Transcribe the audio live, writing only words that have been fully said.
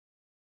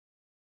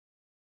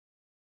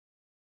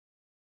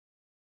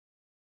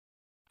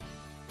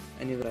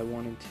I knew that I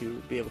wanted to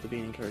be able to be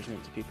an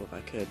encouragement to people if I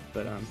could.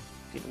 But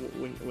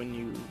when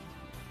you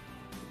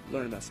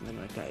learn about something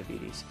like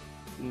diabetes,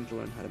 you need to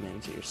learn how to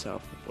manage it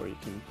yourself before you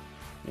can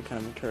kind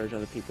of encourage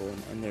other people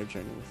and their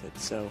journey with it.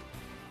 So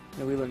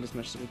we learned as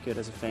much as we could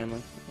as a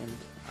family, and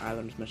I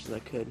learned as much as I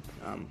could.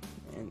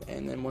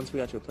 And then once we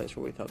got to a place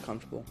where we felt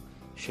comfortable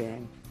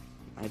sharing,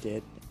 I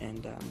did,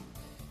 and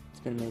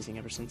it's been amazing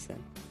ever since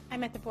then. I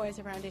met the boys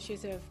around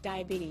issues of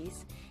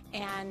diabetes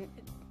and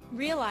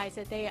realized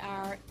that they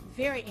are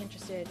very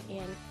interested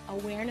in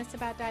awareness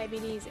about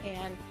diabetes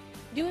and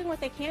doing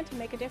what they can to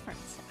make a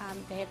difference.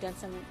 They have done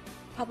some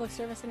public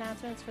service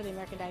announcements for the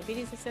American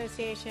Diabetes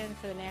Association,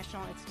 for the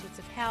National Institutes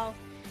of Health,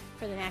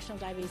 for the National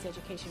Diabetes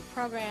Education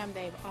Program.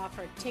 They've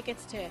offered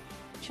tickets to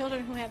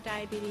children who have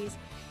diabetes.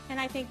 And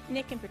I think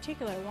Nick in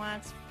particular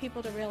wants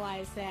people to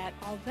realize that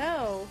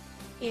although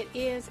it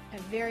is a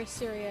very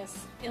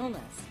serious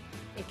illness,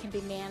 it can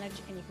be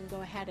managed and you can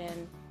go ahead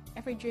and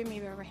every dream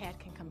you've ever had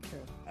can come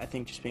true. I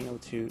think just being able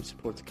to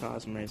support the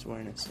cause and raise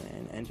awareness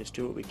and just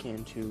do what we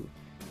can to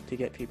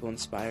get people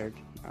inspired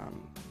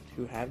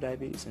who have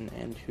diabetes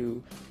and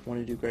who want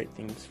to do great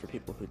things for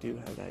people who do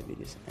have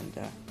diabetes. And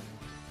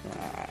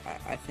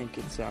I think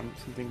it's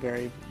something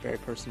very, very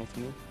personal to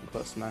me and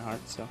close to my heart,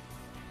 so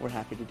we're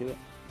happy to do it.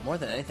 More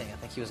than anything, I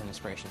think he was an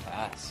inspiration to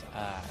us.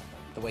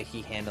 The way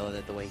he handled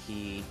it, the way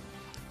he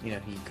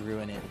grew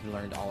in it, he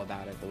learned all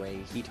about it, the way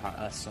he taught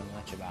us so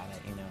much about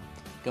it,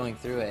 Going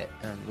through it,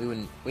 we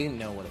didn't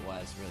know what it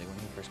was, really, when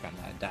he first got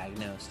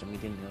diagnosed, and we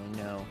didn't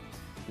really know,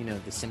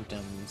 the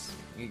symptoms,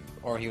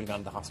 or he would have gone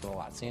to the hospital a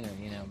lot sooner,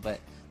 But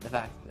the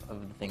fact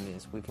of the thing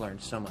is, we've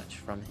learned so much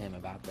from him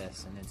about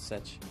this, and it's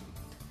such...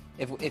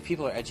 If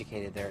people are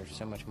educated, they're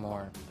so much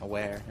more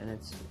aware, and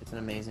it's an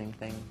amazing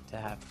thing to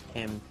have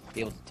him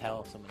be able to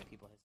tell so many people.